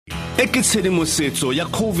e ke tshedimosetso ya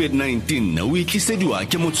COVID-19 o ikisediwa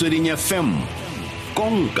ke Motsweding FM.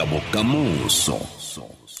 Konka bokamoso.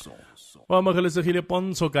 Wa mageletsegile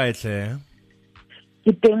Pontsho ka etle.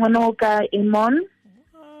 Ke teng no ka Emon.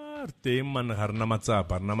 Teng man ga rena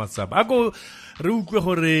matsapa. Ako re utlwe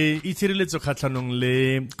gore itshireletso kgatlhanong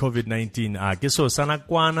le COVID-19 a ke so sana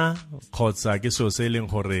kwana kgotsa ke so se leng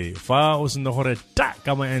gore fa o sene gore ta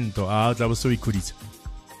ka moento a o tla bo so ikhuditse.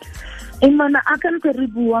 Emana a ka re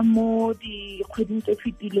bua mo di kgweding tse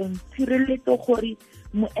fetileng tshireletso gore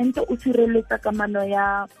moento o tshireletsa kamano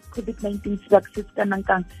ya COVID-19 vaccine kanang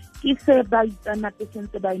kang ke se ba itana ke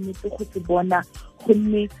sentse ba inetse go se bona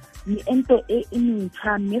gonne meento e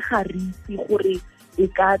mentšha mme ga re itse gore e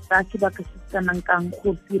ka tsa sebaka se kanang kang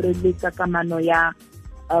go sireletsa kamano ya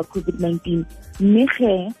COVID-19 mme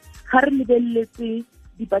ga re lebeletse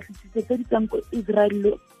dipatlisiso tse di tsang ko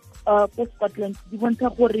Israel ko Scotland di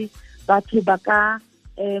bontsha gore batho ba ka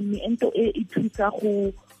meento e thusa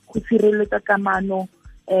go sireletsa kamano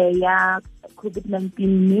ya COVID-19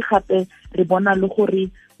 mme gape re bona le gore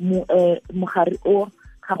mogare o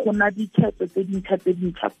ga gona ditšheto tse dintšha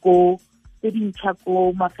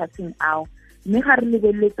ko mafatsheng ao mme ga re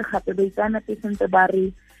lebeletse gape ba itsana pe sentse ba re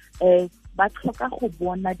ba tlhoka go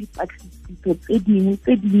bona dipatlisiso tse dingwe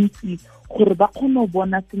tse dintsi gore ba kgone go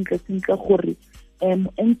bona sentle gore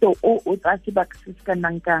moento o tsa sebaka se se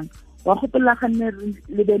kanang kang wa go tolagane re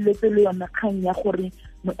lebeletse le yone kgang ya gore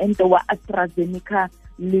moento wa AstraZeneca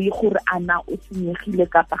le gore ana o senyegile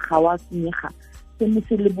kapa ga wa senyega se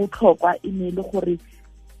se le botlhokwa e ne le gore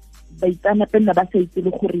baitanape nna ba sa itse le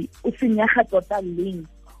gore o senyega tota leng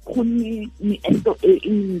gonne meento e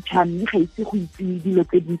ntšha mme ga itse go itse dilo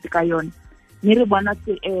tse dintsi ka yone mme re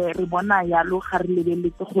bona yalo ga re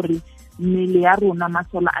lebeletse gore mmele ya rona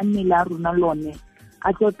masole a mmele ya rona lone a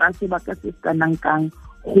tlo tsa sebaka se se kanang kang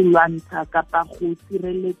go lwantsha kapa go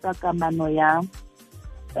sireletsa kamano ya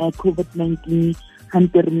COVID-19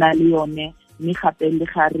 hante re na le yone mme gape le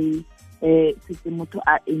ga re se motho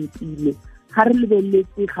a entile ga re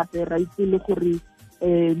lebeletse gape ra itse le gore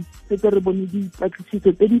se re bone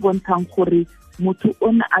dipatlisiso tse di bontshang gore motho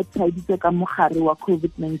o ne a tshwaeditse ka mogare wa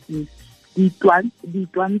COVID-19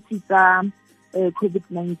 ditwantsi tsa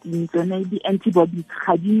COVID-19 tsone di-antibodies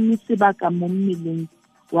ga di nne sebaka mo mmeleng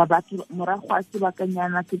wa batho morago a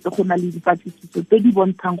sebakanyana setse go na le dipatlisiso tse di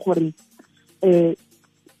bontshang gore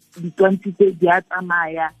ditwantsi tse di a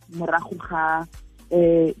tsamaya morago ga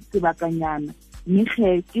sebakanyana mme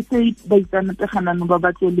ke se ba itsanapeganano ba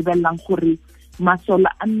batlo lebellang gore masole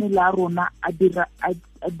a mmele a rona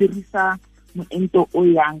a dirisa moento o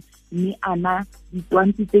yang mme ana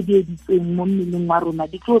ditwantsi tse di editseng mo mmeleng wa rona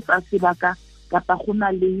di tlo tsa sebaka kapa go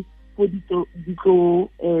na le fo di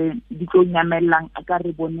tlo nyamelang a ka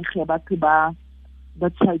re bone ge batho ba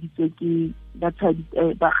tshwaeditswe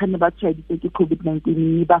ke COVID-19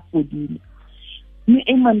 mme ba fodile mme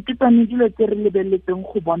emang ke tsone dilo tse re lebeletseng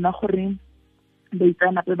go bona gore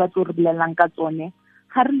baitsanape ba tlo re bolelang ka tsone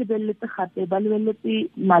ga re lebeletse gape ba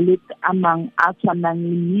lebeletse malwetse a mang a tshwanang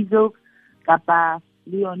le measles kapa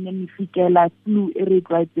le yone mefikela flu e re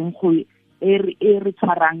tlwaetseng go e re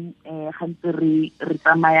tshwarang gantse re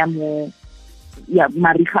tsamaya mo ya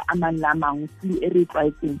mariga a mang la mang flu e re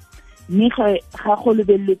tlwaetseng mme ga go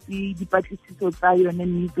lebeletse dipatlisiso tsa yone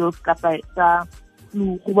measles kapa tsa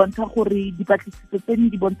flu go bontsha gore dipatlisiso tse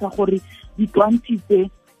di bontsha gore ditwantsi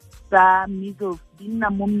tsa measles di nna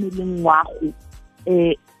mo mmeleng wa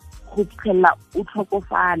go fitlhela o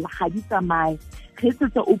tlhokofala ga di tsamaye ge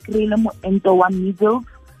setse o kry-ile moento wa measles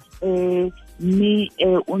mme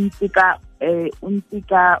o ntse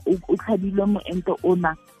ka o tlhabile moento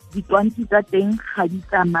ona ditwantsi tsa teng ga di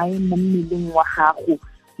tsamaye mo mmeleng wa gago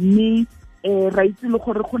mme ra itse le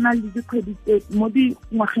gore go na le dikgwedi mo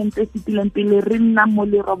dingwageng tse fetileng pele re nna mo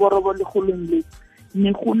leroborobo le golong le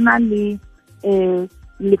ne go na le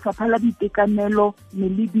lefapha la boitekanelo ne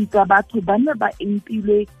le bitsa batho ba ne ba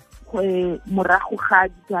entilwe morago ga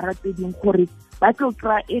dijara tse dingwe gore ba tlo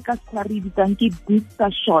kry e ka se re bitsang ke booster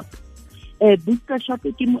shot booster shot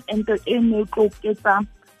ke moento e ne tlo ketsa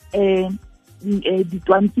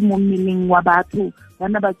ditwantsi mo mmeleng wa batho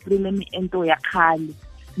bana ba kry-ile meento ya kgale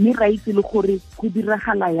mme ra itse le gore go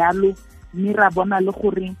diragala yalo mme ra bona le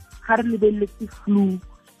gore ga re lebeletse flu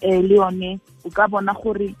le yone o ka bona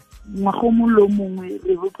gore ngwago molo mongwe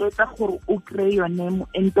re rotloetsa gore o kry yone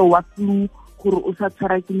moento wa flu gore o sa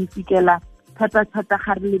tshwara ke mefikela thata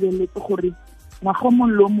ga re lebeletse gore ngwago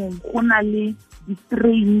molo mongwe go na le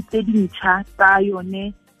di-strain tse dintšha tsa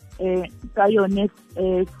yone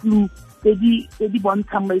flu tse di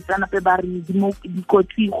bontshang baitsanape ba re di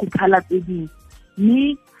kotsi go phala tse dingwe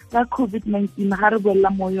mme ka COVID-19 ga re boela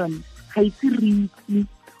mo yone ga ise re itse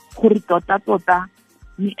gore tota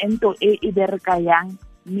meento e bereka yang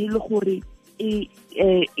mme le gore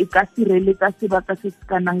e ka sireletsa sebaka se se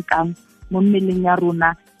kanang kang mo mmeleng ya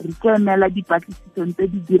rona. Re tlo emela dipatlisiso tse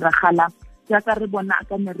di diragala jaaka re bona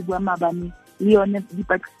ka ne re bua mabane le yone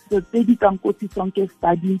dipatlisiso tse di kang kotisong ke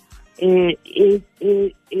study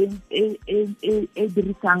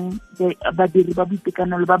dirisang badiri ba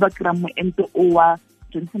boitekanelo ba ba kry-ang moento o wa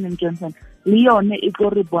Johnson & Johnson le yone e tlo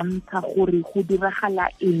re bontsha gore go diragala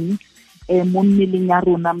eng mo mmeleng ya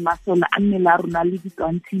rona, masole a mmele a rona le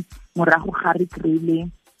ditwantshe morago ga re kry-ile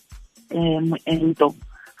moento.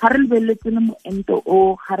 Ga re lebeletse le moento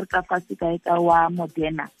o ga re ka fase ka wa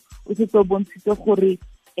Moderna o se tlo bontshitse gore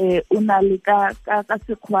o na le ka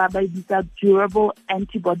sekgwa ba bitsa durable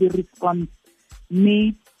antibody response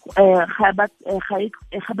mme ga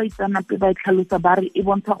ba itsanape ba itlhalosa ba re e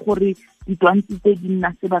bontsha gore ditwantsi tse di nna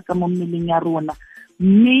sebaka mo mmeleng ya rona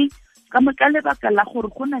mme ka lebaka la gore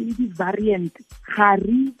go na le di-variant ga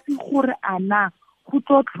re itse gore ana go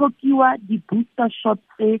tlo tlhokiwa di-booster shots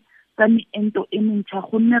tsa meento e mentšha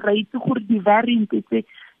gonne ra itse gore di-variant tse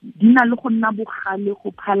di na le go nna bogale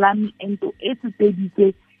go phala meento e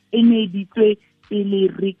setseditse e ne editswe pele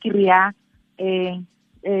re kry-a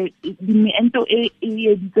meento e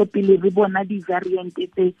editswe pele re bona di-variant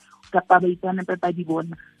tse kapa baitsanape ba di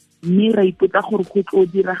bona mme ra ipotsa gore go tlo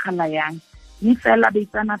diragala yang mme fela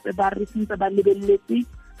baitsanape ba re sentse ba lebeletse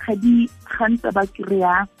ga ntse ba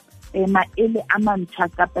kry-a maele a mantšha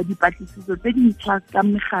kapa dipatlisiso tse dintšha ka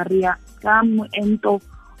megare ka moento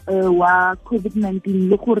wa COVID-19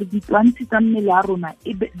 le gore ditwantshi tsa mmele a rona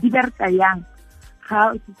di bereka yang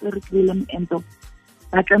ga se re kry-ile moento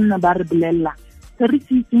ba tla nna ba re bolelela se re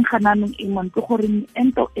se itseng gananong ke gore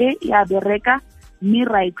meento e ya bereka mme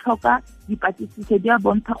ra e tlhoka dipatlisiso di a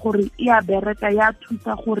bontsha gore e a bereka ya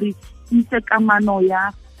thusa gore ise kamano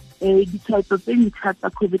ya ditshwaetso tse ntšha tsa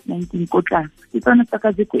COVID-19 ko tlase ke tsone tsa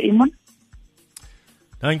kajeko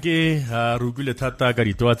Danke, re utlwile thata ka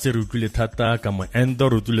ditoa tse, re utlwile thata ka moento,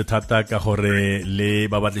 re utlwile thata ka gore le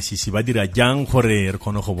babatlisisi ba dira jang gore re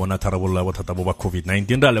kgone go bona tharabololo ya bothata bo ba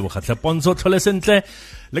COVID-19. Re a lebogatlhe Pontsho, tlhole sentle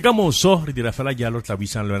le ka moso re dira fela jalo tla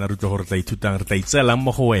buisana le wena re utlwe gore tla ithutang re tla itseelang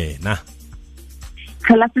mo go wena.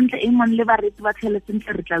 Tlhola sentle le baretsi ba tlhole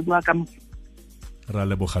sentle re tla bua ka moso. Ra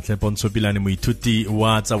lebogatlhe Pontsho Pilane moithuti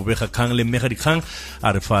wa tsa bobegakgang le mmegadikgang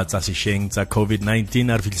a re fa tsa sešeng tsa COVID-19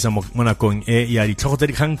 a re fitlhisa mo nakong ya ditlhogo tsa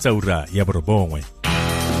dikgang tsa ura ya borobongwe.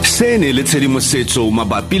 Se ne le tshedimosetso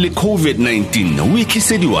mabapi le COVID-19 o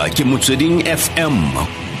ikisediwa ke Motsweding FM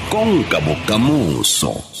konka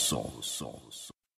bokamoso.